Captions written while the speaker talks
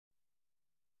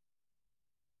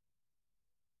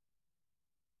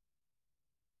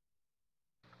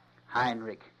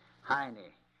Heinrich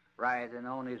Heine, writhing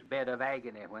on his bed of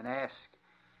agony when asked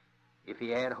if he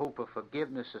had hope of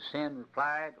forgiveness of sin,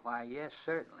 replied, "Why, yes,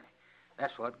 certainly.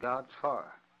 That's what God's for."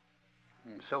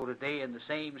 And so today, in the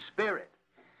same spirit,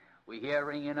 we hear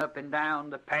ringing up and down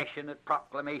the passionate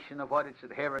proclamation of what its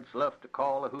adherents love to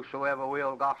call the whosoever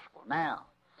will gospel. Now,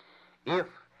 if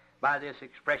by this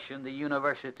expression the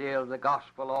university of the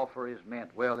gospel offer is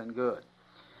meant, well and good.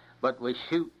 But we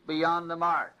shoot beyond the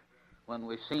mark when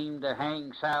we seem to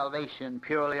hang salvation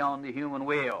purely on the human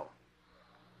will.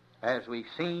 As we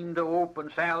seem to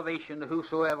open salvation to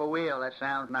whosoever will, that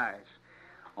sounds nice.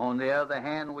 On the other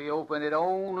hand, we open it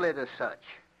only to such.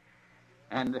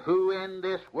 And who in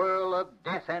this world of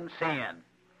death and sin,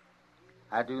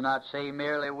 I do not say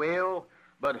merely will,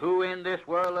 but who in this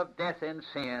world of death and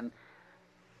sin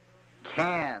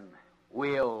can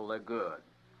will the good?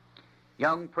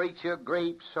 Young preacher,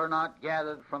 grapes are not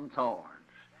gathered from thorns.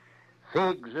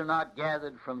 Figs are not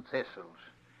gathered from thistles.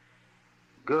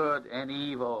 Good and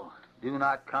evil do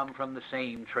not come from the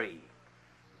same tree.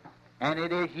 And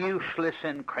it is useless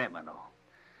and criminal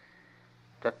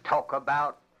to talk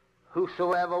about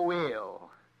whosoever will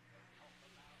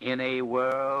in a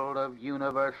world of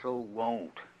universal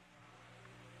won't.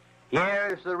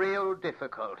 Here's the real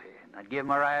difficulty. And I'd give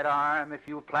my right arm if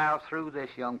you'll plow through this,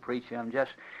 young preacher. I'm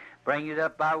just bringing it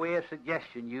up by way of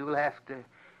suggestion. You'll have to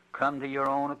come to your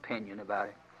own opinion about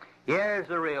it. Here's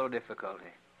the real difficulty.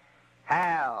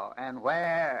 How and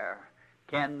where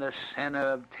can the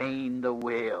sinner obtain the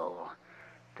will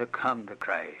to come to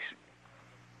Christ?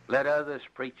 Let others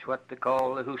preach what they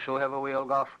call the whosoever will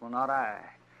gospel, not I.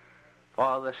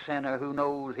 For the sinner who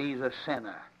knows he's a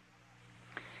sinner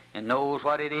and knows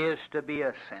what it is to be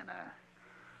a sinner,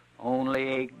 only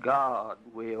a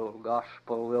God-will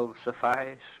gospel will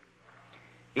suffice.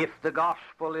 If the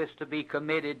gospel is to be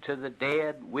committed to the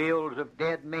dead wills of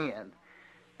dead men,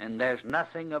 and there's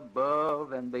nothing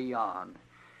above and beyond,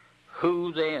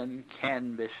 who then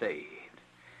can be saved?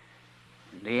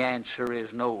 And the answer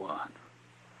is no one.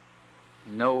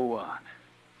 No one.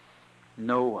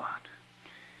 No one.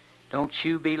 Don't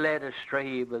you be led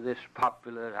astray by this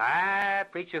popular, I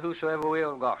preach a whosoever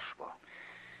will gospel.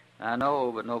 I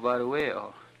know, but nobody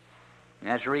will.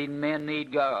 That's reading men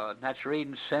need God. That's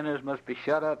reading sinners must be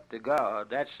shut up to God.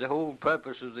 That's the whole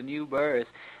purpose of the new birth.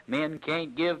 Men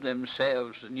can't give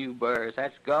themselves the new birth.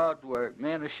 That's God's work.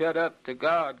 Men are shut up to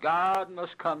God. God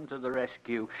must come to the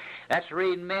rescue. That's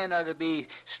reading men are to be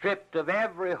stripped of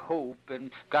every hope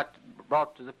and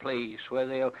brought to the place where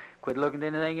they'll quit looking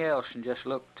at anything else and just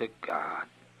look to God.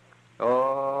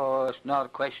 Oh, it's not a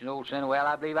question of old sinner, well,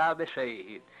 I believe I'll be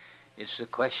saved. It's a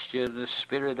question of the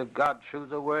Spirit of God through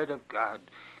the Word of God,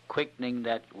 quickening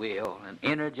that will and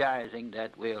energizing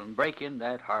that will and breaking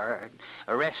that heart,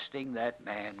 arresting that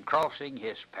man, crossing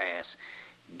his path,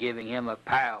 giving him a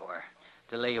power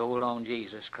to lay hold on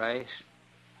Jesus Christ.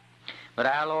 But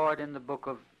our Lord in the book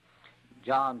of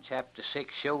John chapter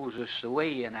 6 shows us the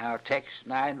way in our text,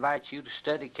 and I invite you to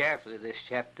study carefully this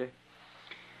chapter.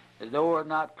 The door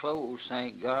not closed,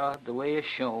 thank God, the way is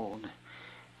shown.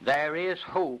 There is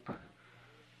hope,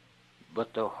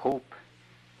 but the hope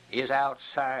is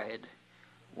outside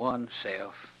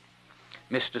oneself.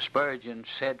 Mr. Spurgeon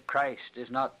said Christ is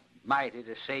not mighty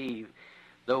to save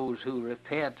those who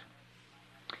repent,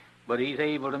 but he's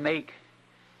able to make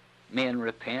men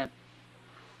repent.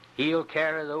 He'll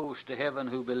carry those to heaven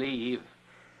who believe,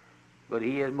 but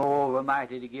he is moreover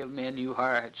mighty to give men new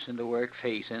hearts and to work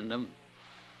faith in them.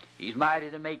 He's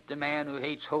mighty to make the man who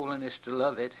hates holiness to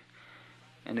love it,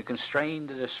 and to constrain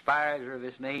the despiser of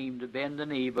his name to bend the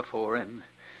knee before him.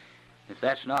 If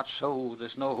that's not so,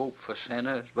 there's no hope for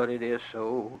sinners, but it is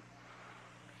so.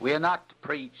 We are not to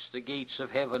preach the gates of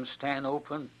heaven stand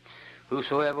open,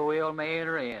 whosoever will may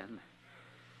enter in.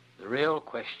 The real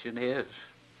question is,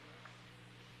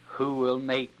 who will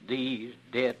make these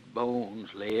dead bones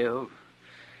live?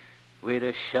 We're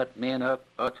to shut men up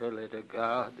utterly to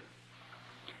God.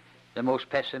 The most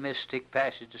pessimistic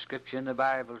passage of Scripture in the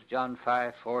Bible is John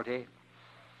 5:40.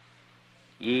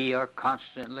 Ye are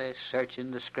constantly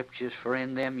searching the Scriptures, for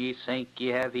in them ye think ye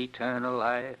have eternal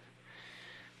life.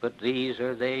 But these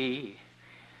are they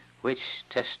which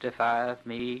testify of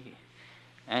me,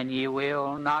 and ye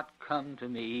will not come to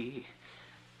me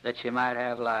that ye might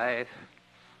have life.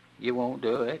 You won't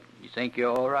do it. You think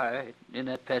you're all right. Isn't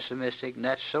that pessimistic? And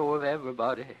that's so of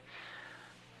everybody,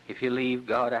 if you leave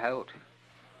God out.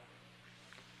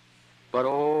 But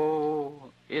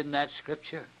oh, in that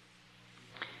Scripture,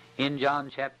 in John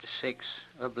chapter 6,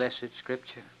 a blessed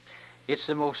Scripture, it's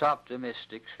the most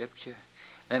optimistic Scripture.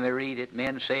 Let me read it.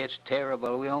 Men say it's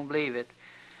terrible. We don't believe it.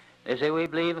 They say we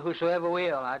believe whosoever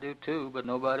will. I do too, but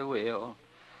nobody will.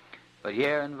 But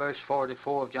here in verse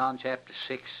 44 of John chapter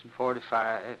 6 and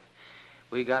 45,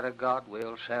 we got a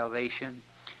God-will salvation.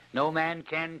 No man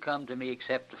can come to me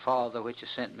except the Father which has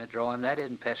sent me draw him. That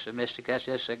isn't pessimistic. That's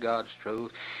just the God's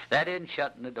truth. That isn't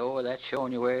shutting the door. That's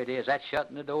showing you where it is. That's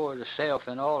shutting the door to self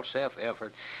and all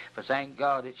self-effort. But thank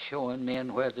God it's showing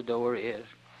men where the door is.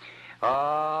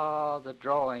 Oh, the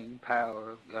drawing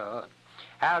power of God.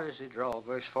 How does he draw?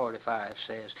 Verse 45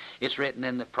 says, it's written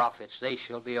in the prophets, they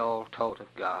shall be all taught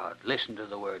of God. Listen to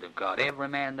the word of God. Every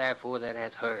man therefore that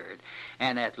hath heard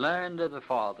and hath learned of the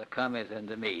Father cometh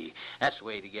unto me. That's the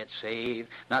way to get saved.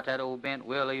 Not that old bent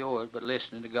will of yours, but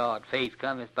listening to God. Faith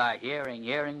cometh by hearing,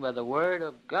 hearing by the word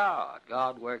of God.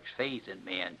 God works faith in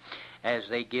men as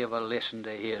they give a listen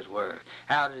to his word.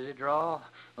 How does it draw?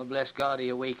 Well, bless God, he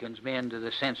awakens men to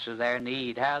the sense of their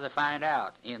need. How do they find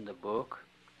out? In the book.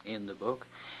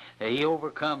 He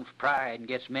overcomes pride and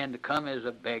gets men to come as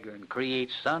a beggar and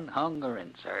creates hunger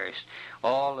and thirst.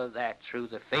 All of that through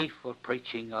the faithful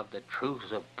preaching of the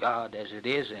truth of God as it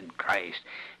is in Christ.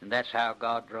 And that's how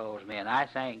God draws men. I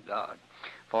thank God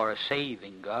for a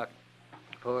saving God,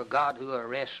 for a God who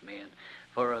arrests men,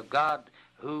 for a God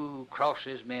who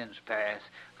crosses men's path,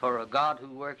 for a God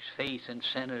who works faith in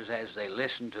sinners as they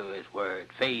listen to his word.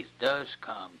 Faith does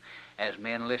come as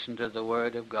men listen to the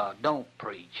word of God. Don't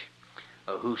preach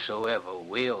a whosoever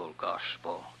will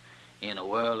gospel in a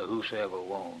world of whosoever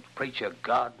won't. Preach a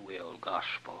God-will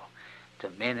gospel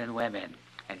to men and women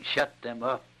and shut them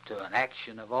up to an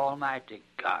action of Almighty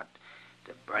God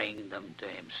to bring them to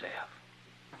himself.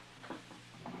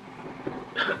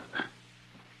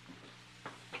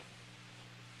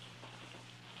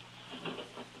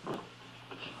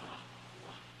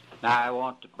 Now I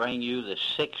want to bring you the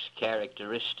sixth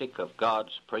characteristic of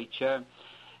God's preacher,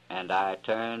 and I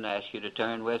ask you to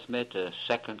turn with me to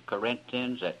 2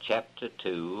 Corinthians at chapter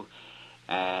 2,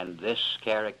 and this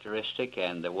characteristic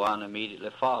and the one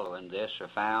immediately following this are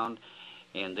found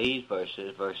in these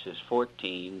verses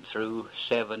 14 through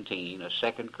 17 of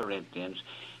 2 Corinthians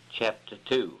chapter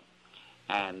 2.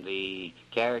 And the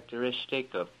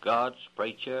characteristic of God's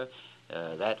preacher,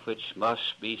 that which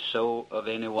must be so of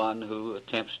anyone who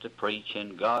attempts to preach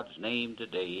in God's name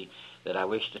today, that I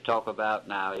wish to talk about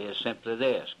now, is simply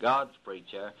this. God's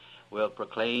preacher will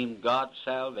proclaim God's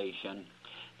salvation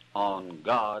on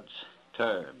God's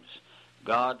terms.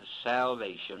 God's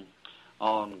salvation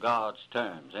on God's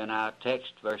terms. And our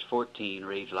text, verse 14,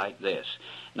 reads like this.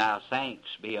 Now thanks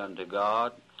be unto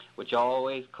God, which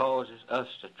always causes us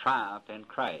to triumph in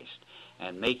Christ,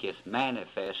 and maketh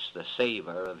manifest the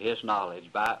savour of his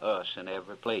knowledge by us in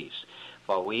every place.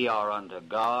 For we are unto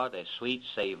God a sweet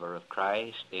savour of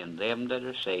Christ in them that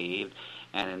are saved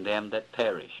and in them that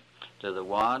perish. To the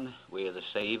one we are the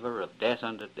savour of death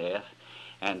unto death,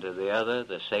 and to the other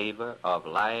the savour of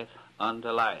life unto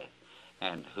life.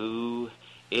 And who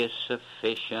is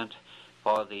sufficient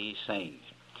for these things?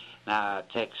 Now our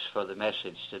text for the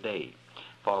message today.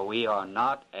 For we are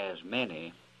not as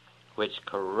many which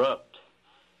corrupt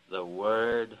the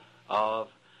word of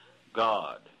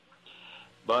God,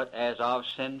 but as of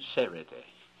sincerity,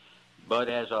 but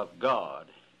as of God,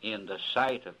 in the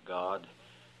sight of God,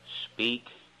 speak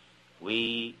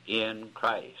we in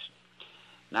Christ.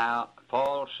 Now,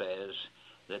 Paul says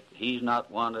that he's not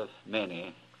one of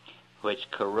many which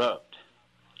corrupt,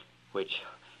 which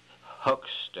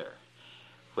huckster,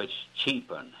 which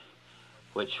cheapen,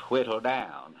 which whittle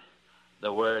down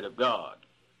the word of God.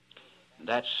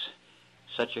 That's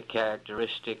such a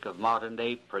characteristic of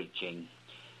modern-day preaching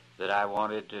that I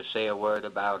wanted to say a word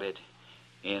about it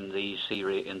in this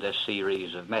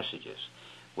series of messages.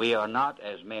 We are not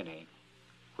as many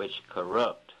which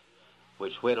corrupt,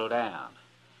 which whittle down,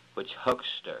 which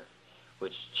huckster,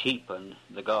 which cheapen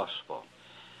the gospel.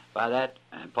 By that,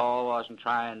 Paul wasn't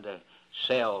trying to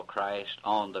sell Christ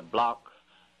on the block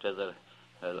to the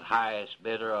highest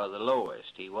bidder or the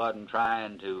lowest. He wasn't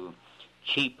trying to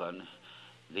cheapen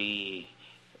the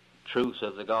truth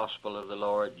of the gospel of the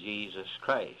Lord Jesus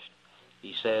Christ.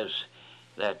 He says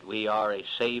that we are a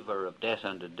savour of death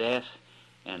unto death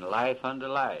and life unto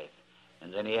life.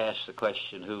 And then he asks the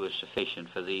question, who is sufficient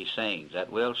for these things?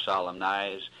 That will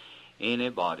solemnize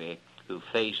anybody who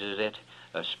faces it,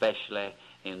 especially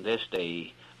in this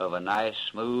day of a nice,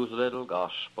 smooth little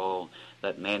gospel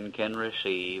that men can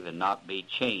receive and not be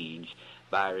changed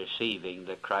by receiving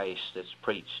the Christ that's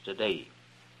preached today.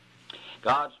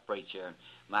 God's preacher,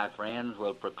 my friends,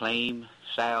 will proclaim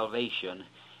salvation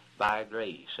by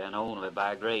grace and only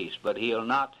by grace, but he'll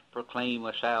not proclaim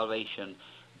a salvation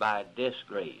by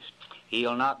disgrace.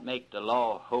 He'll not make the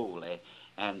law holy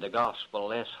and the gospel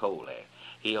less holy.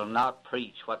 He'll not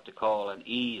preach what they call an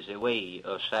easy way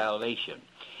of salvation.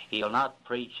 He'll not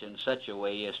preach in such a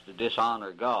way as to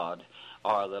dishonor God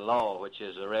or the law, which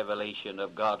is a revelation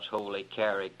of God's holy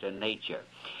character and nature.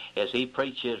 As he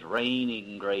preaches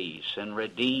reigning grace and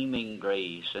redeeming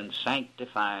grace and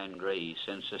sanctifying grace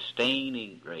and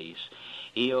sustaining grace,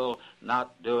 he'll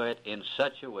not do it in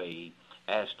such a way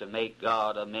as to make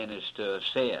God a minister of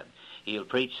sin. He'll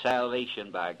preach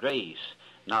salvation by grace,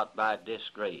 not by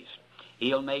disgrace.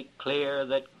 He'll make clear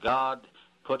that God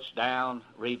puts down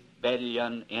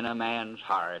rebellion in a man's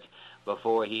heart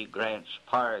before he grants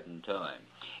pardon to him.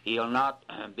 He'll not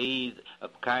be a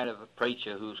kind of a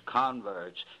preacher whose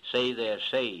converts say they're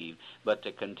saved, but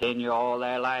to continue all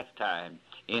their lifetime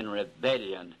in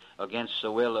rebellion against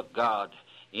the will of God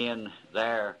in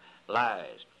their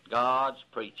lives. God's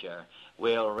preacher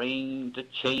will ring the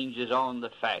changes on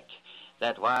the fact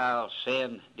that while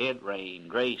sin did reign,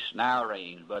 grace now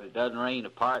reigns, but it doesn't reign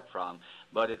apart from,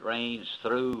 but it reigns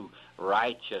through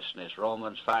righteousness,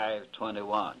 Romans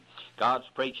 5:21. God's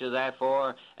preacher,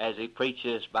 therefore, as he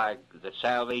preaches by that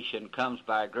salvation comes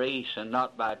by grace and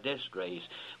not by disgrace,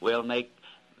 will make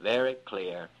very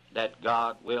clear that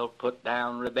God will put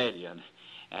down rebellion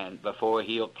and before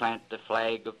he'll plant the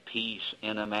flag of peace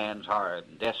in a man's heart.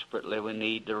 Desperately we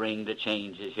need to ring the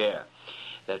changes here.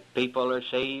 That people are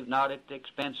saved not at the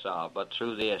expense of, but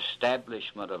through the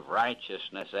establishment of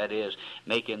righteousness, that is,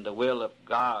 making the will of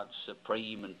God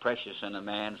supreme and precious in a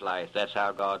man's life. That's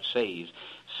how God saves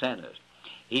sinners.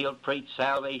 He'll preach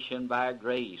salvation by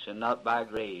grace and not by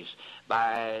grace,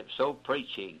 by so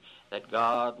preaching that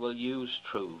God will use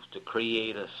truth to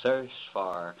create a thirst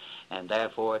for and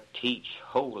therefore teach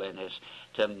holiness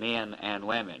to men and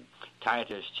women.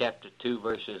 Titus chapter 2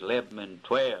 verses 11 and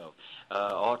 12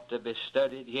 ought to be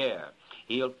studied here.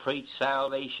 He'll preach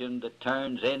salvation that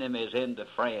turns enemies into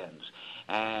friends,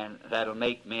 and that'll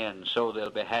make men so they'll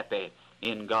be happy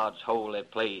in God's holy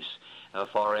place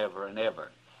forever and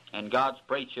ever. And God's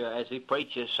preacher, as he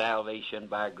preaches salvation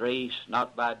by grace,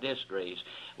 not by disgrace,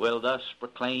 will thus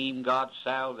proclaim God's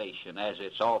salvation as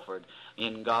it's offered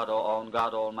in God on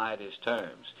God Almighty's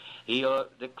terms. He'll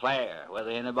declare,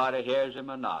 whether anybody hears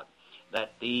him or not,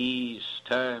 that these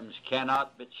terms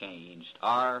cannot be changed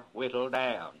or whittled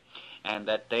down, and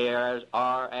that they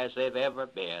are as they've ever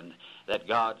been, that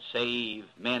God save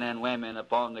men and women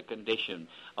upon the condition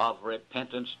of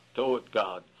repentance toward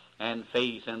God and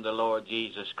faith in the Lord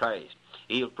Jesus Christ.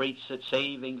 He'll preach that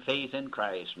saving faith in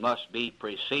Christ must be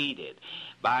preceded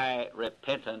by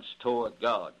repentance toward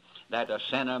God, that a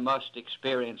sinner must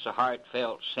experience a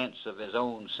heartfelt sense of his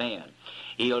own sin.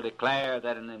 He'll declare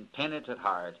that an impenitent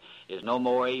heart is no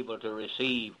more able to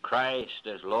receive Christ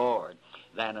as Lord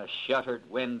than a shuttered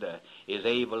window is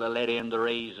able to let in the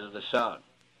rays of the sun.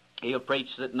 He'll preach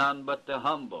that none but the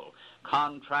humble,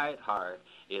 contrite heart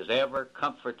is ever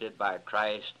comforted by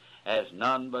Christ, as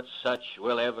none but such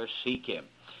will ever seek him,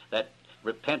 that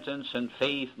repentance and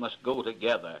faith must go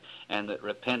together, and that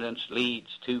repentance leads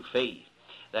to faith,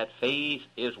 that faith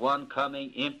is one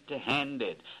coming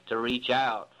empty-handed to reach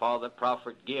out for the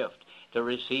proffered gift, to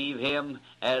receive him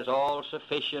as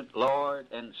all-sufficient Lord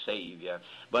and Savior,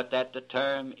 but that the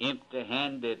term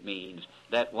empty-handed means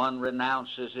that one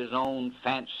renounces his own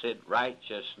fancied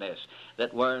righteousness,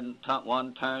 that one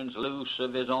turns loose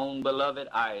of his own beloved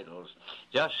idols.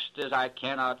 Just as I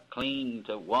cannot cling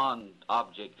to one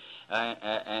object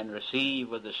and receive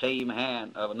with the same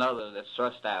hand of another that's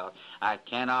thrust out, I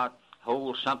cannot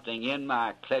hold something in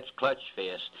my clutch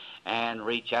fist and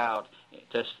reach out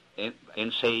to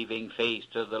in saving faith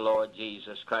to the Lord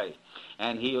Jesus Christ.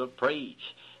 And he'll preach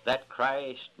that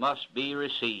Christ must be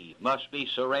received, must be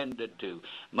surrendered to,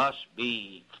 must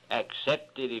be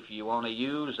accepted, if you want to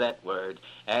use that word,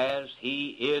 as he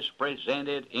is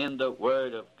presented in the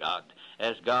Word of God,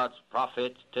 as God's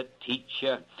prophet to teach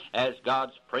you, as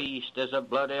God's priest, as a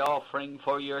bloody offering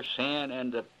for your sin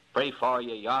and to pray for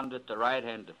you yonder at the right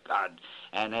hand of God,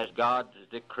 and as God's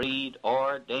decreed,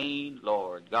 ordained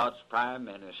Lord, God's prime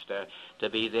minister, to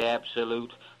be the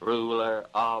absolute ruler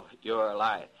of your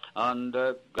life.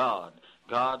 Under God,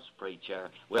 God's preacher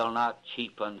will not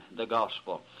cheapen the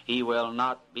gospel. He will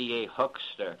not be a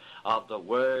huckster of the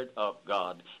Word of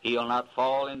God. He will not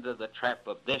fall into the trap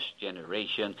of this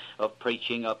generation of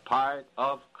preaching a part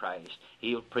of Christ.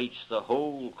 He'll preach the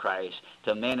whole Christ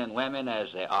to men and women as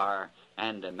they are,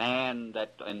 and the man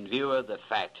that, in view of the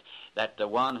fact that the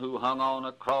one who hung on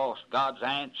a cross, God's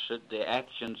answered the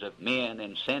actions of men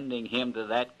in sending him to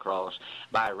that cross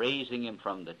by raising him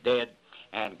from the dead,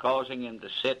 and causing him to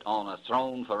sit on a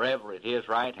throne forever at his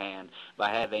right hand, by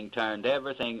having turned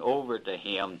everything over to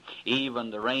him, even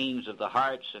the reins of the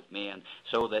hearts of men,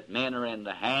 so that men are in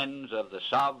the hands of the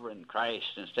sovereign Christ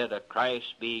instead of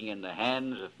Christ being in the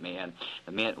hands of men.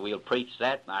 We'll preach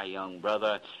that, my young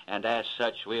brother, and as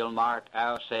such we'll mark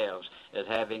ourselves as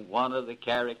having one of the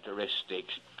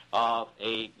characteristics of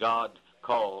a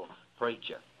God-called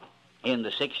preacher. In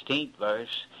the 16th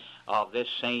verse of this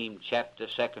same chapter,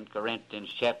 2 Corinthians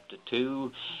chapter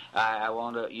 2, I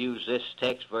want to use this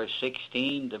text, verse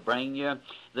 16, to bring you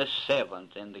the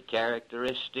seventh in the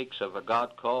characteristics of a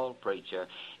God-called preacher.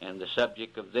 And the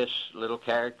subject of this little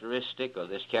characteristic, or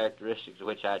this characteristic to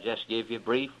which I just give you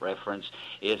brief reference,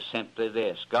 is simply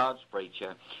this: God's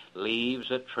preacher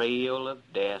leaves a trail of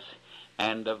death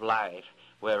and of life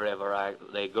wherever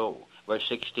they go. Verse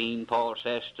 16, Paul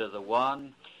says to the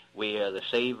one, we are the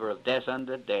savor of death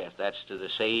unto death. That's to the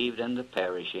saved and the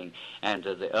perishing. And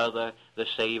to the other, the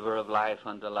savor of life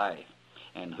unto life.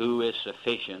 And who is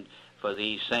sufficient for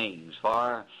these things?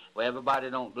 For everybody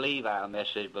don't believe our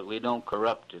message, but we don't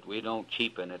corrupt it. We don't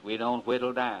cheapen it. We don't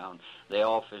whittle down the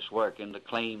office work and the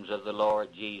claims of the Lord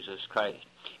Jesus Christ.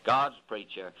 God's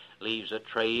preacher leaves a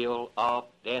trail of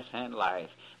death and life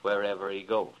wherever he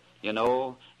goes. You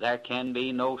know, there can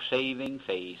be no saving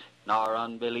faith nor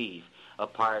unbelief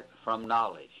apart from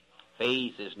knowledge.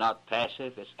 Faith is not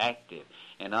passive, it's active.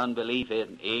 And unbelief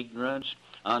isn't ignorance.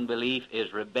 Unbelief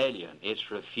is rebellion. It's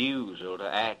refusal to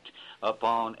act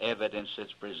upon evidence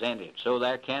that's presented. So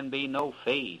there can be no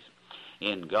faith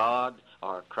in God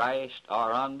or Christ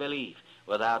or unbelief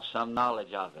without some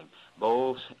knowledge of Him.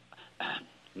 Both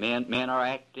men are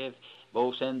active,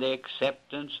 both in the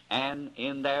acceptance and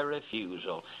in their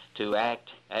refusal to act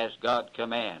as God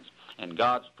commands. And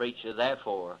God's preacher,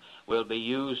 therefore, will be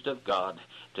used of God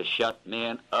to shut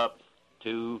men up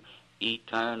to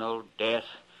eternal death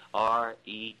or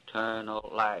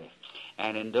eternal life.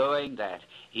 And in doing that,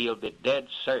 he'll be dead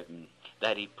certain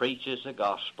that he preaches the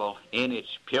gospel in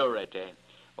its purity.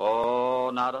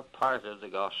 Oh, not a part of the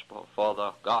gospel, for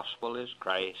the gospel is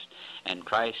Christ, and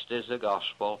Christ is the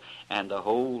gospel, and the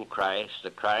whole Christ, the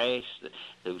Christ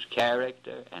whose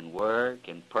character and work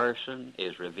and person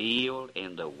is revealed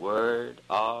in the Word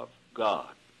of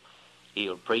God.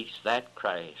 He'll preach that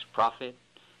Christ, prophet,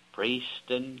 priest,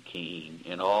 and king,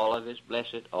 in all of his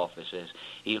blessed offices.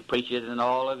 He'll preach it in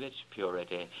all of its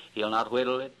purity. He'll not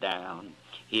whittle it down.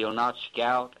 He'll not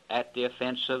scout at the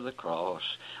offense of the cross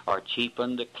or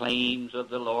cheapen the claims of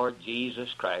the Lord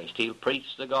Jesus Christ. He'll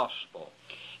preach the gospel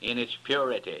in its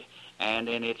purity and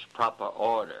in its proper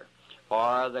order.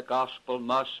 For the gospel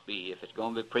must be, if it's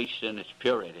going to be preached in its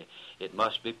purity, it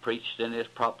must be preached in its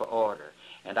proper order.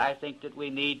 And I think that we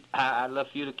need, I'd love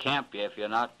for you to camp you if you're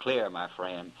not clear, my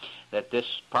friend, that this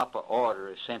proper order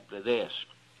is simply this.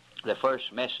 The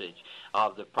first message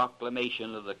of the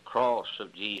proclamation of the cross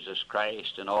of Jesus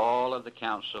Christ and all of the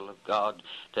counsel of God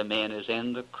to men is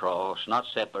in the cross, not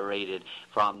separated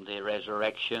from the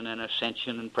resurrection and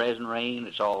ascension and present reign.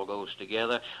 It all goes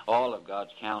together. All of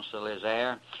God's counsel is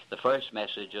there. The first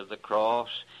message of the cross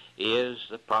is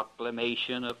the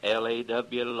proclamation of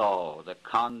LAW law, the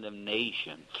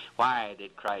condemnation. Why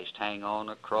did Christ hang on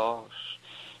a cross?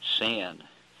 Sin.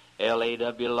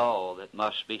 LAW law that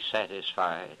must be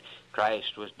satisfied.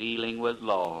 Christ was dealing with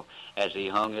law as he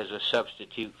hung as a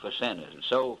substitute for sinners. And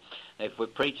so if we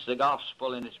preach the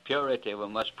gospel in its purity, we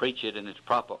must preach it in its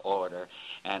proper order.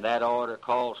 And that order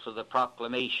calls for the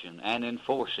proclamation and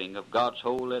enforcing of God's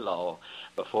holy law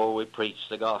before we preach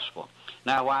the gospel.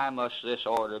 Now, why must this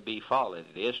order be followed?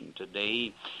 It isn't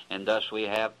today, and thus we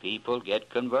have people get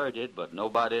converted, but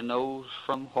nobody knows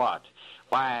from what.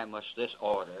 Why must this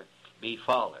order be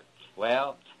followed?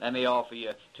 Well, let me offer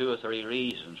you 2 or 3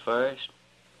 reasons. First,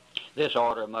 this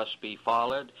order must be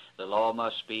followed. The law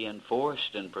must be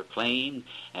enforced and proclaimed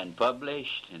and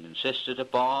published and insisted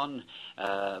upon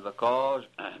because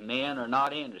men are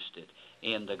not interested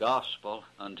in the gospel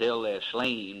until they're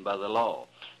slain by the law.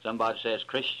 Somebody says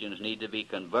Christians need to be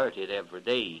converted every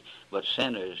day, but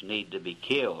sinners need to be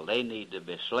killed. They need to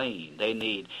be slain. They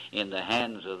need, in the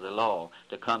hands of the law,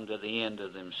 to come to the end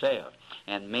of themselves.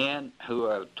 And men who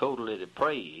are totally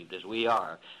depraved, as we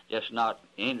are, just not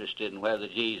interested in whether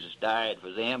Jesus died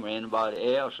for them or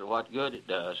anybody else or what good it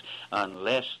does,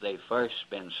 unless they've first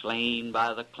been slain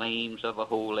by the claims of a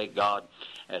holy God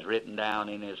as written down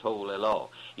in his holy law.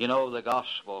 You know, the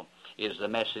gospel is the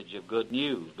message of good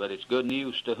news, but it's good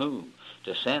news to whom?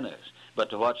 To sinners. But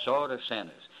to what sort of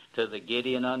sinners? To the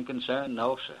giddy and unconcerned?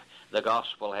 No, sir. The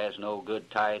gospel has no good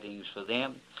tidings for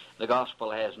them. The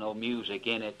gospel has no music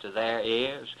in it to their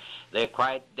ears. They're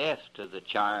quite deaf to the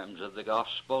charms of the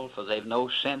gospel, for they've no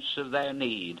sense of their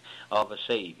need of a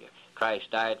Savior.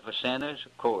 Christ died for sinners,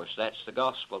 of course, that's the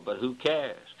gospel, but who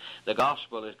cares? The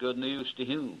gospel is good news to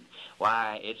whom?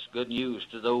 Why, it's good news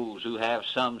to those who have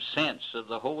some sense of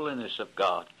the holiness of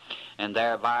God and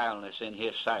their vileness in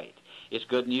His sight. It's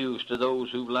good news to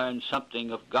those who've learned something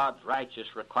of God's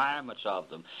righteous requirements of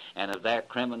them and of their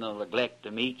criminal neglect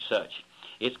to meet such.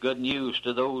 It's good news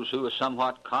to those who are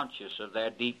somewhat conscious of their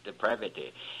deep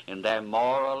depravity and their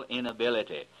moral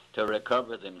inability to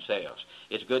recover themselves.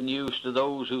 It's good news to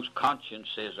those whose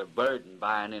consciences are burdened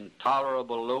by an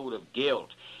intolerable load of guilt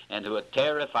and who are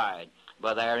terrified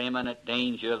by their imminent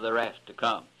danger of the wrath to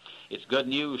come. It's good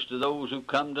news to those who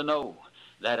come to know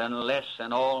that unless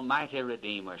an almighty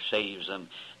Redeemer saves them,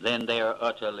 then they are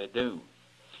utterly doomed.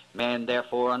 Men,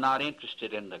 therefore, are not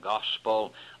interested in the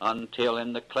gospel until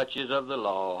in the clutches of the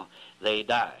law they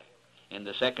die. In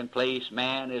the second place,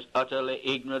 man is utterly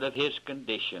ignorant of his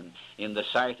condition in the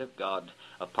sight of God,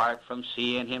 apart from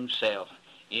seeing himself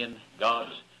in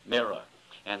God's mirror.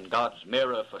 And God's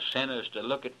mirror for sinners to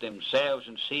look at themselves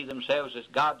and see themselves as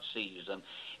God sees them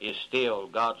is still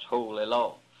God's holy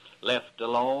law. Left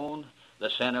alone,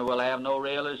 the sinner will have no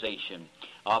realization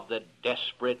of the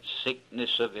desperate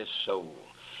sickness of his soul.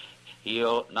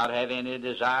 He'll not have any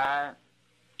desire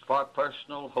for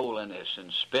personal holiness,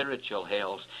 and spiritual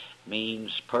health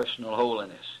means personal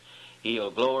holiness.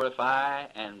 He'll glorify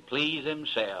and please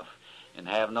himself and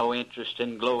have no interest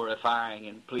in glorifying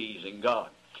and pleasing God.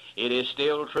 It is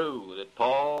still true that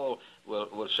Paul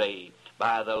will say,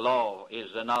 by the law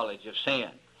is the knowledge of sin.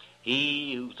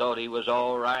 He who thought he was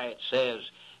all right says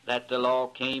that the law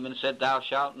came and said, thou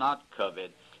shalt not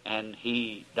covet, and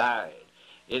he died.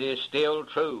 It is still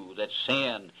true that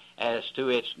sin, as to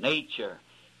its nature,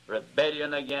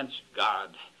 rebellion against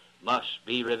God, must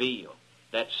be revealed.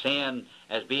 That sin,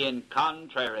 as being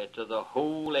contrary to the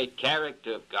holy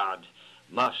character of God,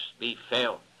 must be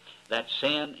felt. That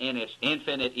sin in its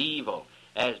infinite evil,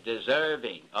 as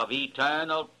deserving of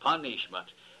eternal punishment,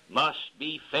 must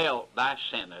be felt by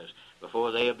sinners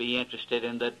before they'll be interested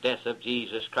in the death of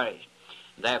Jesus Christ.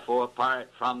 Therefore, apart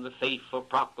from the faithful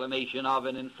proclamation of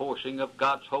and enforcing of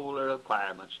God's holy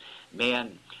requirements,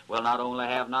 men will not only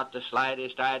have not the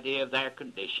slightest idea of their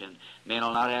condition, men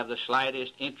will not have the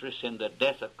slightest interest in the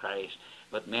death of Christ,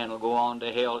 but men will go on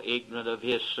to hell ignorant of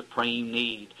his supreme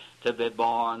need to be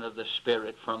born of the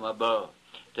Spirit from above,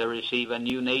 to receive a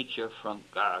new nature from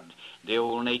God. The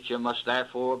old nature must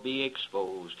therefore be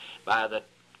exposed by the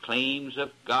claims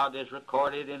of God as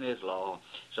recorded in His law,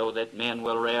 so that men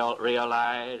will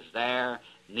realize their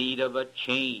need of a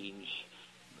change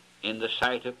in the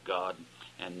sight of God,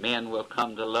 and men will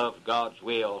come to love God's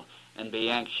will and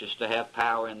be anxious to have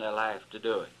power in their life to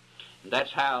do it. And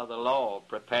that's how the law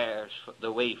prepares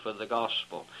the way for the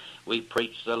gospel. We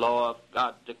preach the law of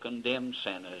God to condemn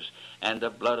sinners and the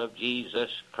blood of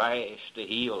Jesus Christ to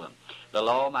heal them. The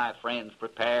law, my friends,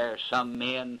 prepares some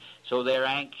men so they're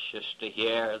anxious to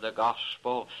hear the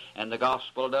gospel, and the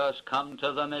gospel does come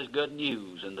to them as good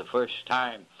news. And the first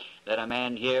time that a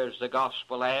man hears the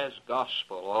gospel as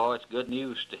gospel, oh, it's good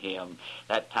news to him.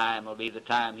 That time will be the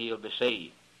time he'll be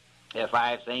saved. There are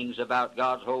 5 things about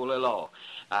God's holy law.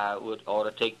 I ought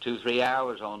to take 2-3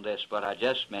 hours on this, but I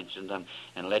just mentioned them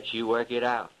and let you work it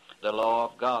out. The law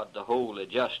of God, the holy,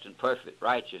 just, and perfect,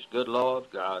 righteous, good law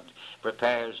of God,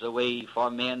 prepares the way for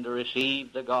men to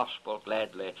receive the gospel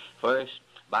gladly. First,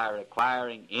 by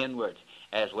requiring inward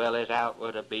as well as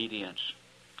outward obedience.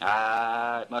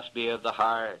 It must be of the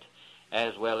heart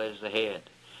as well as the head.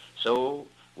 So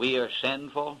we are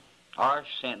sinful or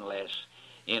sinless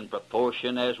in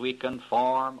proportion as we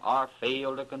conform or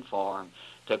fail to conform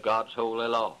to God's holy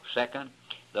law. Second,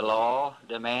 the law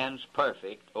demands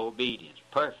perfect obedience.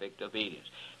 Perfect obedience.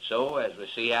 So, as we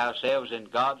see ourselves in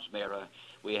God's mirror,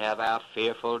 we have our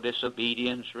fearful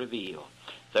disobedience revealed.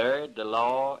 Third, the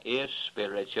law is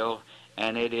spiritual,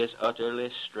 and it is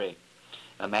utterly strict.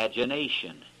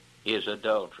 Imagination is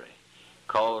adultery.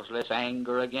 Causeless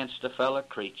anger against a fellow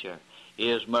creature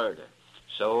is murder.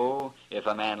 So, if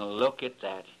a man look at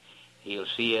that, he'll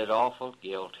see his awful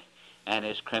guilt and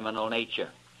his criminal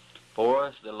nature.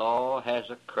 Fourth, the law has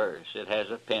a curse. It has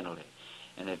a penalty.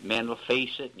 And if men will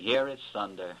face it and hear its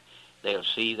thunder, they'll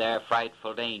see their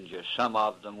frightful danger. Some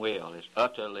of them will. It's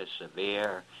utterly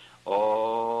severe.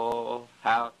 Oh,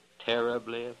 how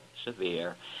terribly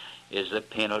severe is the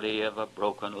penalty of a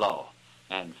broken law.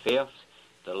 And fifth,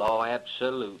 the law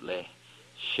absolutely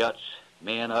shuts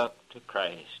men up to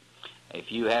Christ. If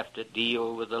you have to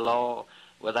deal with the law,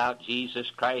 without Jesus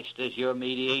Christ as your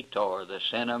mediator, the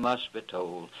sinner must be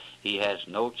told he has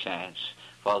no chance,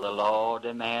 for the law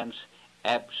demands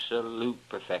absolute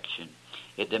perfection.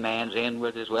 It demands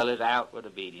inward as well as outward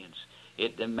obedience.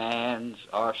 It demands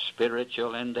our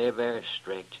spiritual, and they're very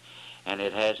strict, and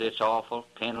it has its awful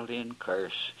penalty and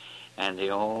curse. And the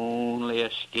only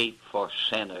escape for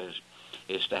sinners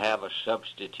is to have a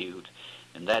substitute,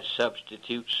 and that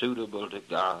substitute suitable to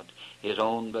God, his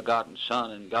own begotten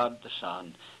Son, and God the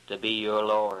Son, to be your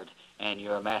Lord and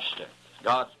your Master.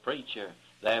 God's preacher,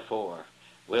 therefore,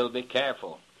 will be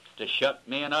careful to shut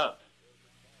men up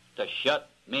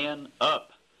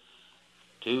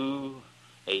to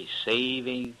a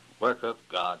saving work of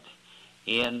God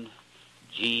in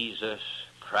Jesus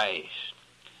Christ.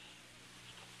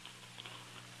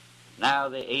 Now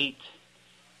the eighth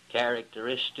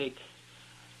characteristic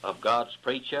of God's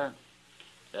preacher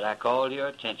that I call your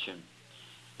attention.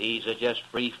 These are just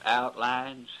brief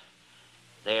outlines.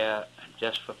 They're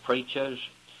just for preachers.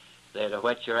 They're to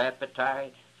whet your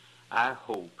appetite, I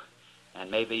hope, and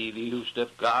maybe you've used of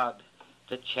God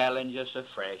to challenge us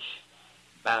afresh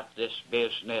about this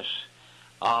business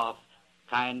of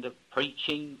kind of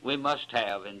preaching we must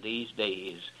have in these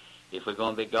days if we're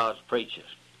going to be God's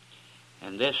preachers.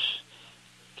 And this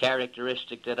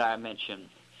characteristic that I mentioned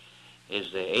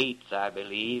is the eighth, I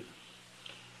believe,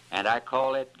 and I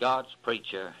call it God's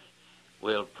preacher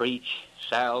will preach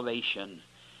salvation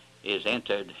is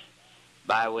entered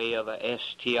by way of a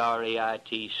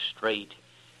straight, straight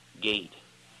gate.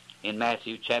 In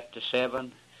Matthew chapter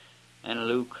 7 and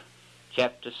Luke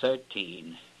chapter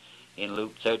 13. In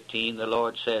Luke 13, the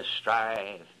Lord says,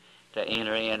 strive to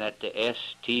enter in at the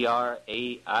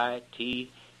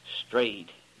straight, straight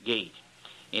gate.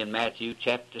 In Matthew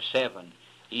chapter 7,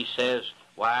 he says,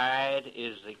 wide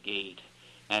is the gate,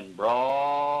 and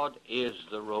broad is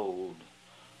the road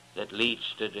that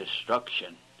leads to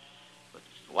destruction.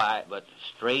 But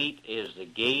straight is the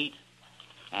gate,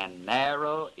 and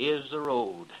narrow is the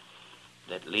road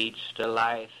that leads to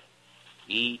life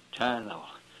eternal.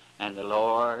 And the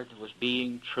Lord was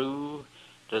being true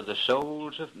to the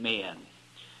souls of men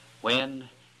when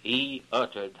he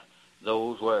uttered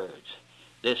those words.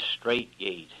 This straight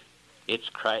gate, it's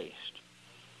Christ.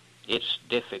 It's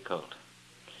difficult.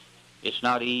 It's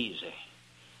not easy.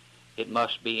 It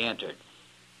must be entered.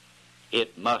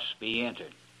 It must be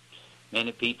entered.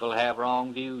 Many people have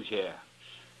wrong views here.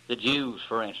 The Jews,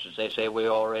 for instance, they say we're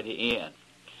already in.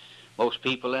 Most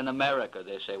people in America,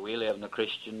 they say we live in a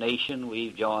Christian nation,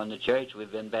 we've joined the church,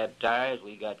 we've been baptized,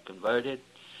 we got converted.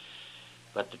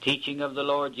 But the teaching of the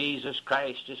Lord Jesus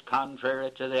Christ is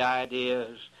contrary to the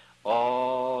ideas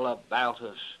all about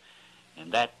us.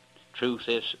 And that truth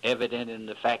is evident in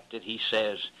the fact that he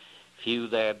says, few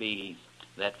there be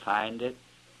that find it,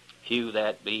 few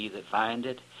that be that find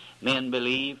it. Men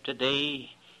believe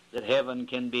today that heaven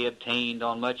can be obtained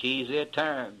on much easier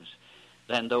terms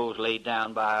than those laid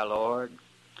down by our Lord.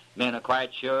 Men are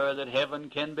quite sure that heaven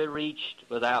can be reached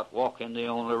without walking the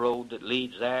only road that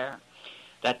leads there,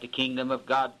 that the kingdom of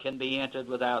God can be entered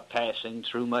without passing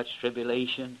through much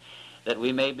tribulation, that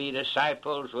we may be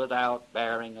disciples without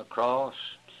bearing a cross.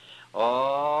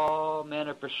 All men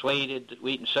are persuaded that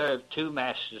we can serve two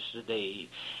masters today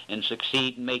and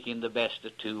succeed in making the best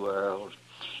of two worlds.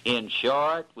 In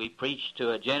short, we preach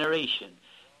to a generation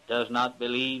does not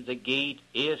believe the gate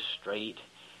is straight,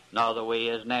 nor the way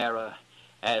is narrow,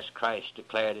 as Christ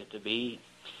declared it to be.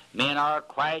 Men are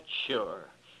quite sure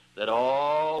that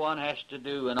all one has to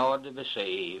do in order to be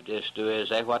saved is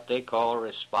what they call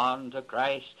respond to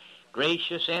Christ's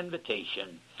gracious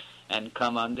invitation and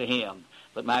come unto him.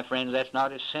 But my friends, that's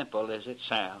not as simple as it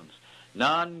sounds.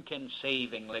 None can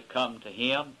savingly come to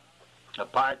him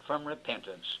apart from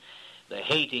repentance, the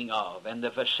hating of and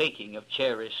the forsaking of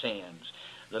cherished sins.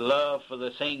 The love for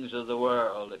the things of the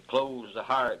world that close the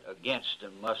heart against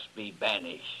them must be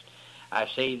banished. I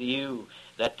say to you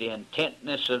that the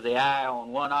intentness of the eye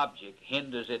on one object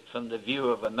hinders it from the view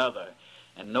of another,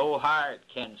 and no heart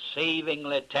can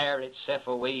savingly tear itself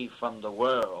away from the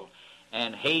world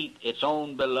and hate its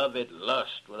own beloved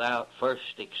lust without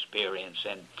first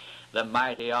experiencing the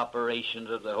mighty operations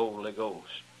of the Holy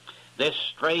Ghost. This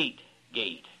straight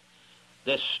gate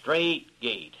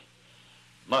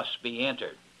must be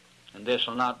entered, and this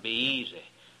will not be easy.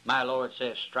 My Lord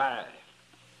says strive.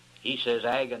 He says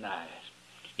agonize.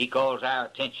 He calls our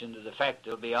attention to the fact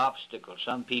there'll be obstacles.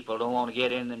 Some people don't want to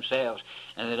get in themselves,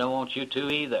 and they don't want you to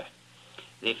either.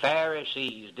 The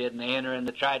Pharisees didn't enter, and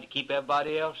they tried to keep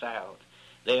everybody else out.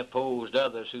 They opposed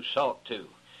others who sought to.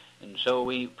 And so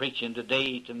we preaching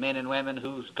today to men and women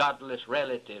whose godless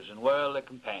relatives and worldly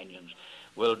companions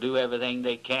will do everything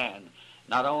they can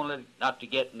not only not to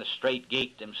get in the straight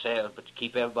gate themselves, but to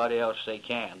keep everybody else they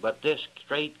can. But this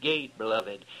straight gate,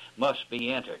 beloved, must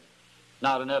be entered.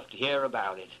 Not enough to hear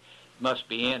about it. It must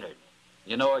be entered.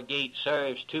 You know, a gate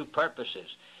serves two purposes.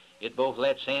 It both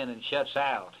lets in and shuts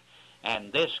out.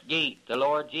 And this gate, the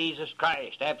Lord Jesus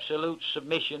Christ, absolute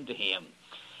submission to him,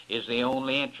 is the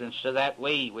only entrance to that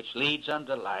way which leads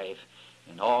unto life,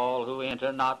 and all who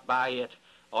enter not by it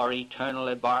are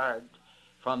eternally barred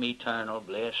from eternal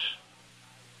bliss.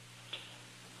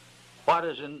 What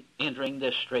does entering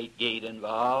this straight gate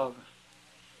involve?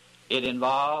 It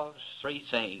involves three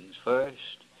things. First,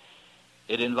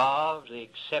 it involves the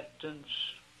acceptance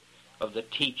of the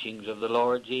teachings of the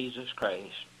Lord Jesus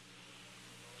Christ,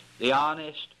 the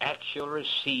honest, actual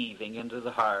receiving into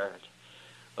the heart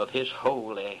of his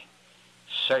holy,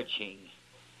 searching,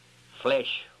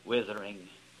 flesh-withering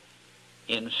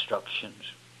instructions.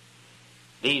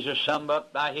 These are summed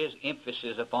up by his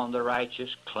emphasis upon the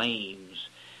righteous claims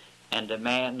and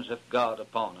demands of God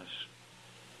upon us,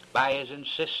 by his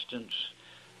insistence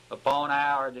upon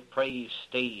our depraved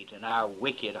state and our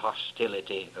wicked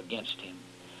hostility against him,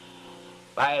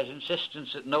 by his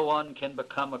insistence that no one can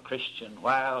become a Christian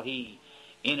while he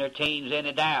entertains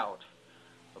any doubt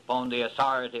upon the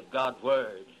authority of God's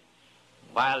word,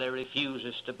 while he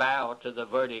refuses to bow to the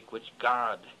verdict which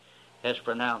God has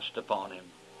pronounced upon him.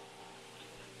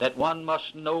 That one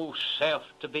must know self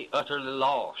to be utterly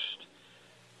lost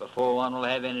before one will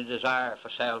have any desire for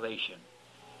salvation.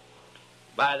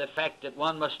 By the fact that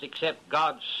one must accept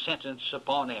God's sentence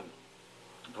upon him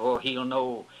before he'll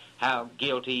know how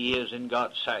guilty he is in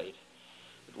God's sight.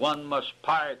 That one must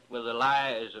part with the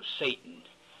lies of Satan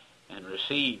and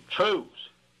receive truths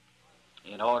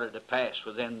in order to pass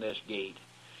within this gate.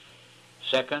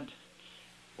 Second,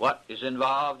 what is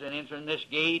involved in entering this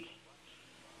gate?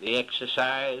 The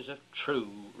exercise of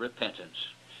true repentance.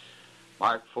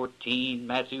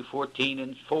 Matthew 14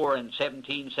 and 4 and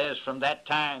 17 says, "From that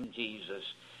time Jesus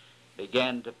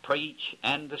began to preach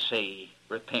and to say,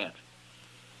 repent."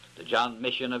 The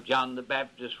mission of John the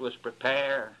Baptist was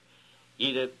prepare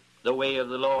either the way of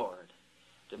the Lord,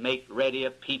 to make ready a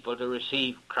people to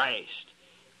receive Christ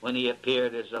when he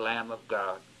appeared as the Lamb of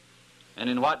God.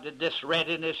 And in what did this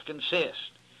readiness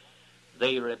consist?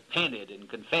 They repented and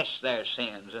confessed their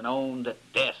sins and owned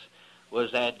that death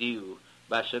was their due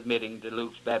by submitting to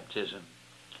Luke's baptism.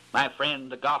 My friend,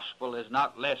 the gospel is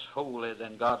not less holy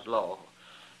than God's law.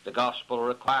 The gospel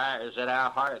requires that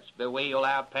our hearts bewail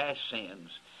our past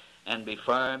sins and be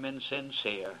firm and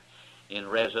sincere in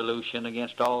resolution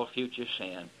against all future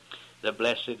sin. The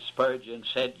blessed Spurgeon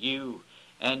said, "You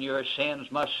and your sins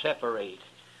must separate,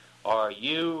 or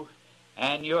you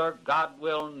and your God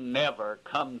will never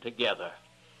come together.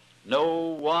 No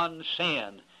one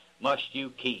sin must you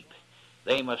keep.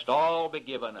 They must all be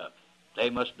given up. They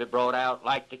must be brought out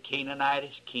like the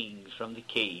Canaanitish kings from the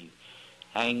cave,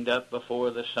 hanged up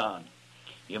before the sun.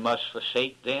 You must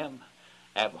forsake them,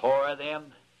 abhor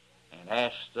them, and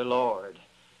ask the Lord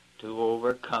to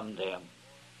overcome them.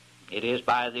 It is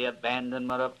by the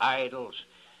abandonment of idols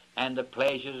and the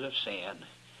pleasures of sin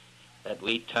that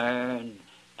we turn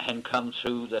and come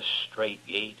through the straight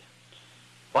gate.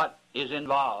 What is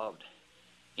involved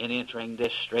in entering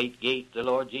this straight gate, the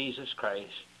Lord Jesus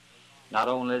Christ? Not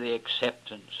only the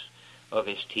acceptance of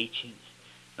his teaching,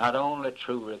 not only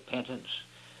true repentance,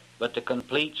 but the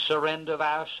complete surrender of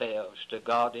ourselves to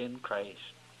God in Christ.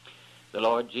 The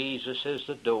Lord Jesus is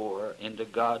the door into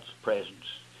God's presence,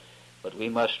 but we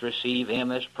must receive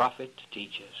him as prophet to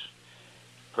teach us,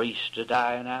 priest to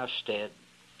die in our stead,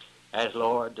 as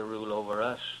Lord to rule over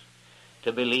us.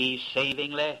 To believe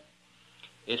savingly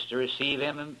is to receive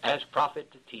him as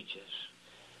prophet to teach us,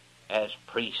 as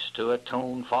priest to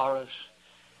atone for us,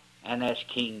 and as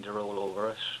king to rule over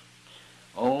us.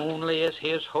 Only as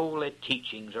his holy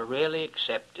teachings are really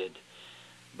accepted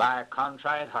by a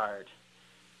contrite heart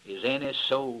is any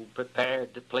soul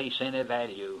prepared to place any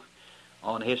value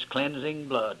on his cleansing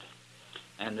blood,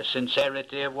 and the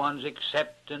sincerity of one's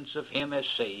acceptance of him as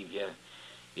Savior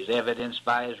is evidenced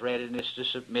by his readiness to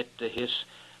submit to his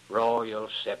royal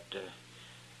scepter.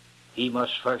 He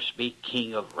must first be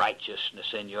king of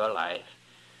righteousness in your life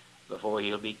before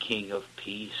he'll be king of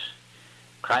peace.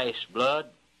 Christ's blood,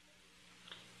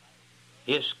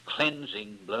 his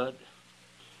cleansing blood,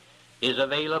 is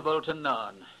available to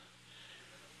none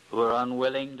who are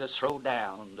unwilling to throw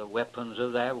down the weapons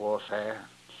of their warfare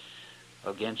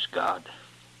against God.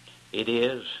 It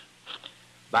is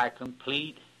by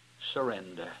complete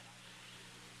surrender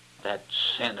that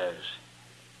sinners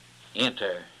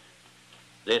enter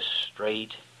this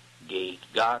straight gate.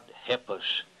 God help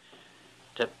us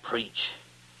to preach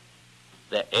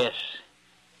the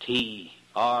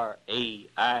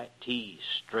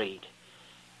straight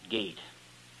gate.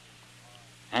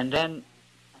 And then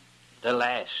the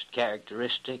last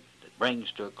characteristic that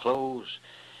brings to a close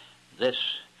this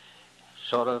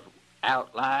sort of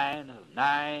outline of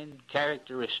 9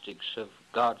 characteristics of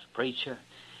God's preacher.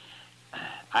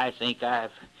 I think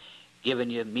I've given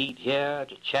you meat here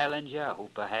to challenge you. I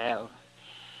hope I have.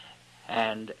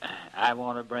 And I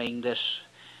want to bring this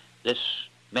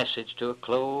message to a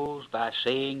close by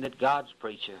saying that God's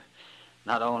preacher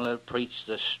not only will preach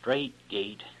the straight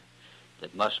gate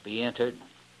that must be entered,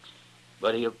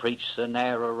 but he'll preach the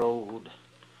narrow road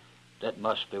that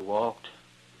must be walked.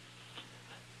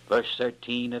 Verse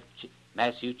 13 of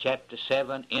Matthew chapter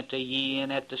 7, enter ye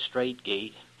in at the straight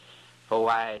gate, for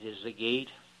wide is the gate,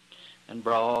 and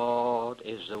broad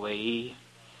is the way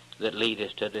that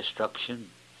leadeth to destruction,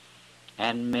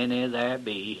 and many there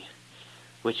be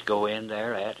which go in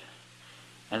thereat.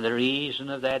 And the reason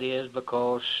of that is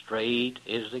because straight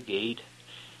is the gate,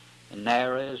 and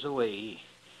narrow is the way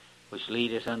which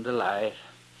leadeth unto life,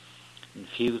 and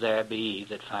few there be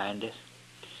that find it.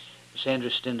 It's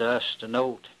interesting to us to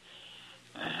note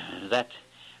that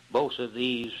both of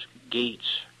these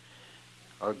gates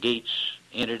are gates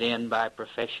entered in by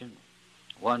profession.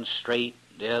 One's straight,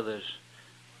 the other's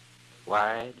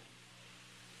wide.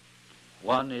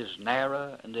 One is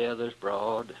narrow and the other's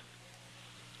broad.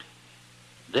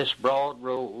 This broad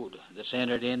road that's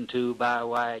entered into by a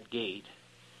wide gate,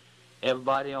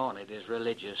 everybody on it is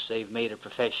religious. They've made a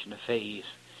profession of faith.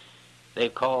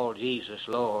 They've called Jesus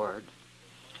Lord.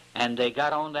 And they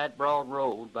got on that broad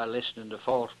road by listening to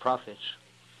false prophets,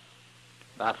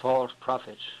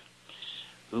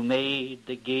 who made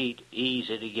the gate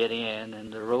easy to get in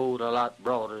and the road a lot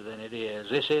broader than it is.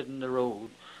 This isn't the road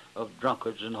of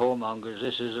drunkards and whoremongers.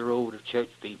 This is the road of church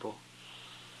people.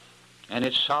 And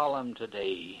it's solemn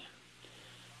today.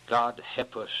 God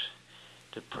help us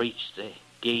to preach the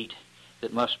gate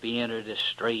that must be entered is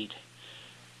straight,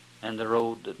 and the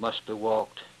road that must be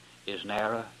walked is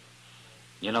narrow.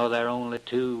 You know, there are only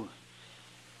 2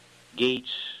 gates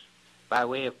by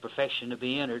way of profession to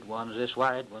be entered. One's this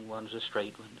wide one, one's the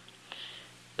straight one.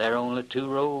 There are only 2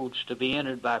 roads to be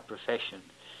entered by profession,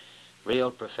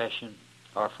 real profession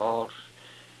or false.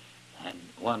 And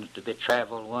one's to be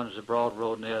traveled, one's the broad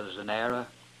road and the other's the narrow.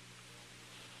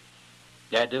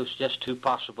 There's just 2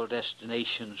 possible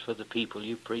destinations for the people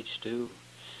you preach to.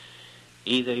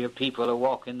 Either your people are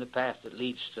walking the path that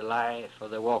leads to life, or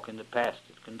they're walking the path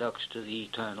that conducts to the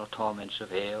eternal torments of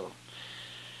hell.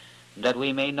 And that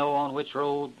we may know on which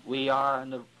road we are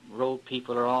and the road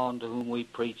people are on to whom we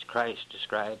preach, Christ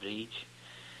describes each.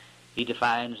 He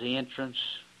defines the entrance,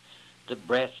 the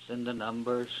breadth, and the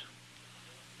numbers.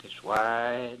 It's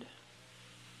wide,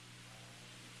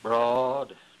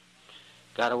 broad,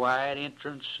 got a wide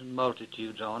entrance and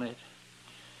multitudes on it.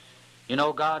 You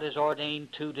know, God has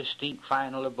ordained 2 distinct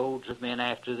final abodes of men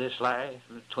after this life.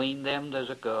 Between them there's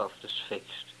a gulf that's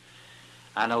fixed.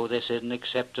 I know this isn't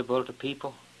acceptable to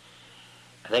people.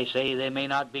 They say they may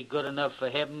not be good enough for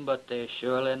heaven, but they're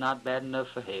surely not bad enough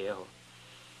for hell.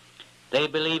 They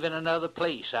believe in another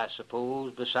place, I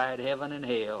suppose, beside heaven and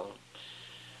hell.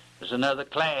 There's another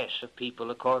class of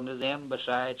people, according to them,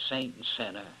 besides saint and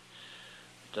sinner.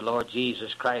 The Lord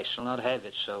Jesus Christ will not have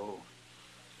it so.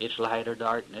 It's light or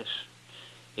darkness.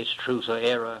 It's truth or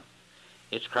error.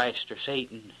 It's Christ or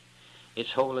Satan.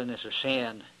 It's holiness or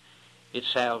sin. It's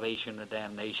salvation or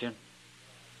damnation.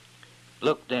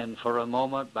 Look then for a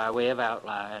moment, by way of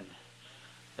outline,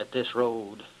 at this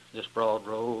road, this broad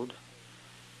road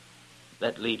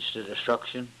that leads to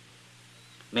destruction.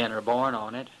 Men are born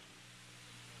on it.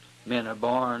 Men are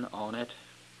born on it.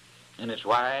 And it's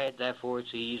wide, therefore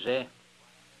it's easy.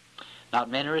 Not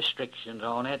many restrictions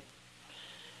on it.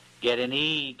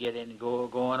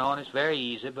 Going on, it's very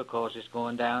easy because it's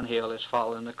going downhill. It's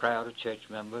following the crowd of church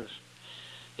members.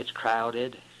 It's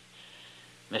crowded.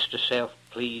 Mr.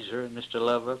 Self-pleaser, Mr.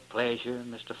 Lover of pleasure,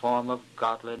 Mr. Form of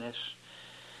godliness,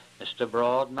 Mr.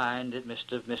 Broad-minded,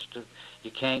 Mr.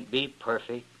 You can't be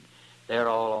perfect. They're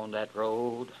all on that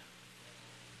road.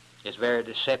 It's very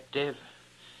deceptive.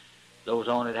 Those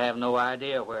on it have no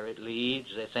idea where it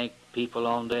leads. They think people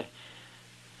on the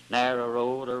narrow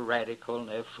road are radical and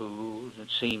they're fools. It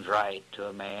seems right to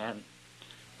a man,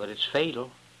 but it's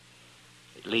fatal.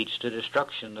 It leads to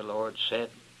destruction, the Lord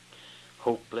said.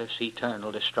 Hopeless,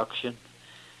 eternal destruction.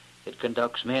 It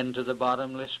conducts men to the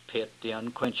bottomless pit, the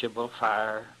unquenchable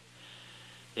fire,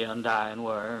 the undying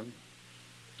worm.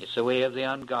 It's the way of the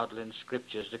ungodly, and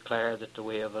Scriptures declare that the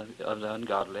way of the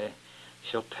ungodly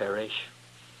shall perish.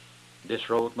 This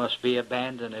road must be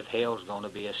abandoned if hell's going to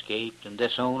be escaped, and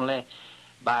this only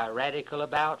by a radical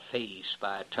about-face,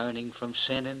 by turning from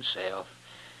sin and self,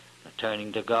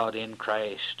 turning to God in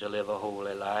Christ to live a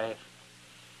holy life.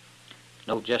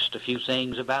 Know just a few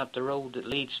things about the road that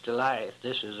leads to life.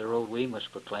 This is the road we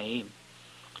must proclaim.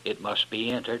 It must be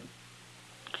entered.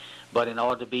 But in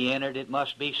order to be entered, it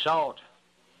must be sought.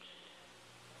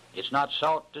 It's not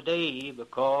sought today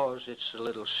because it's a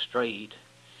little straight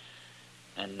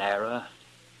and narrow.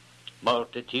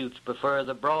 Multitudes prefer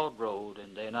the broad road,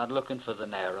 and they're not looking for the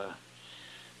narrow.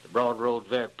 The broad road's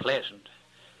very pleasant.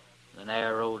 The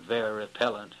narrow road's very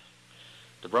repellent.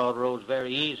 The broad road's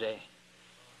very easy.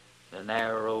 The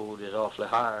narrow road is awfully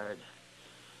hard.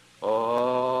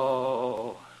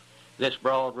 Oh, this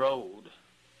broad road.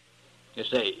 You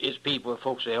say, it's people,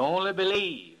 folks, they only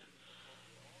believe,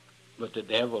 but the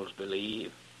devils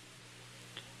believe.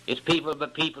 It's people,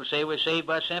 but people say we're saved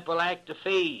by a simple act of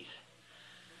faith.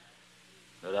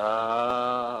 But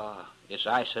it's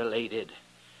isolated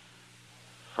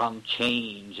from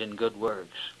change and good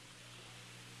works.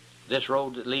 This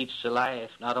road that leads to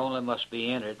life not only must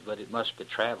be entered, but it must be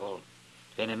traveled.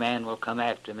 If any man will come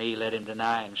after me, let him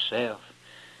deny himself,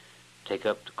 take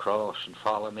up the cross and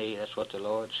follow me. That's what the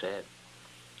Lord said.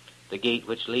 The gate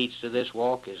which leads to this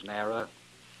walk is narrow.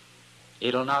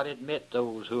 It'll not admit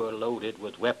those who are loaded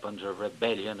with weapons of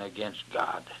rebellion against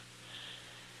God.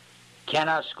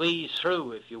 Cannot squeeze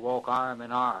through if you walk arm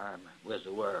in arm with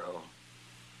the world.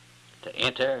 To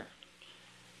enter,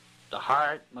 the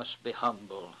heart must be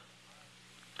humble,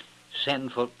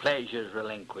 sinful pleasures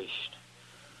relinquished,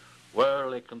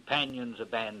 worldly companions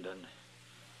abandoned,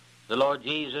 the Lord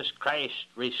Jesus Christ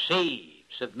received,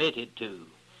 submitted to,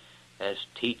 as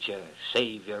teacher,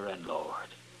 Savior, and Lord.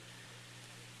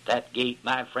 That gate,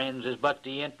 my friends, is but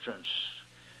the entrance,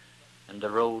 and the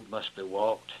road must be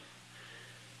walked.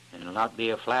 It will not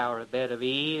be a flowery bed of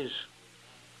ease.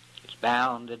 It's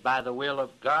bounded by the will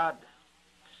of God.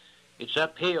 It's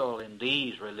uphill in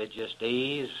these religious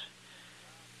days,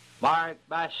 marked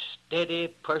by steady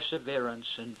perseverance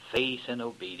and faith and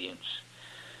obedience.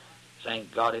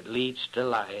 Thank God it leads to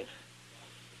life.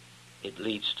 It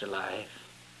leads to life.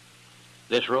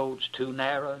 This road's too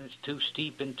narrow and it's too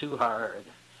steep and too hard.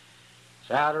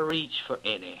 It's out of reach for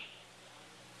any,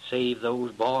 save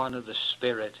those born of the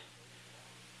Spirit,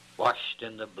 washed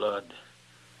in the blood,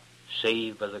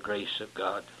 saved by the grace of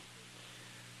God.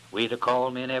 We to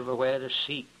call men everywhere to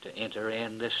seek to enter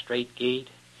in this straight gate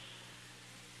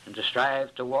and to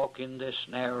strive to walk in this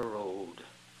narrow road.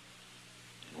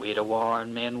 We to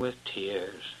warn men with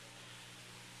tears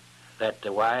that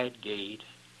the wide gate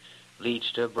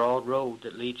leads to a broad road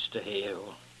that leads to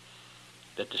hell,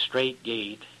 that the straight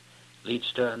gate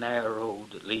leads to a narrow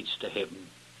road that leads to heaven.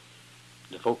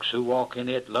 The folks who walk in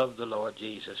it love the Lord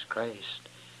Jesus Christ.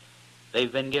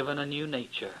 They've been given a new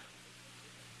nature.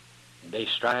 They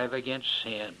strive against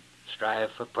sin,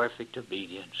 strive for perfect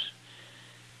obedience.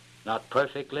 Not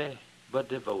perfectly, but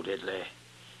devotedly.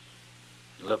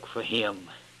 Look for Him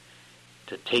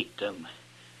to take them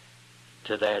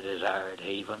to their desired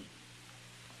haven.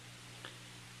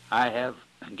 I have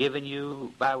given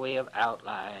you, by way of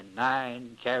outline,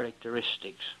 9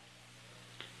 characteristics.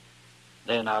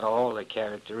 They're not all the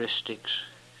characteristics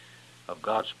of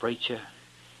God's preacher,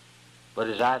 but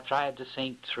as I've tried to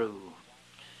think through,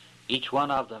 each one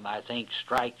of them, I think,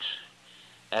 strikes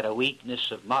at a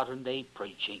weakness of modern-day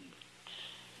preaching.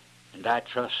 And I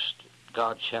trust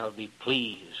God shall be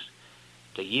pleased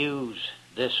to use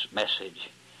this message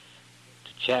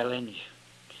to challenge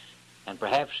and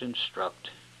perhaps instruct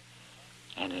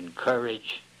and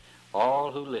encourage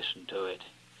all who listen to it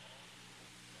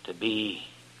to be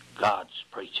God's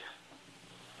preacher.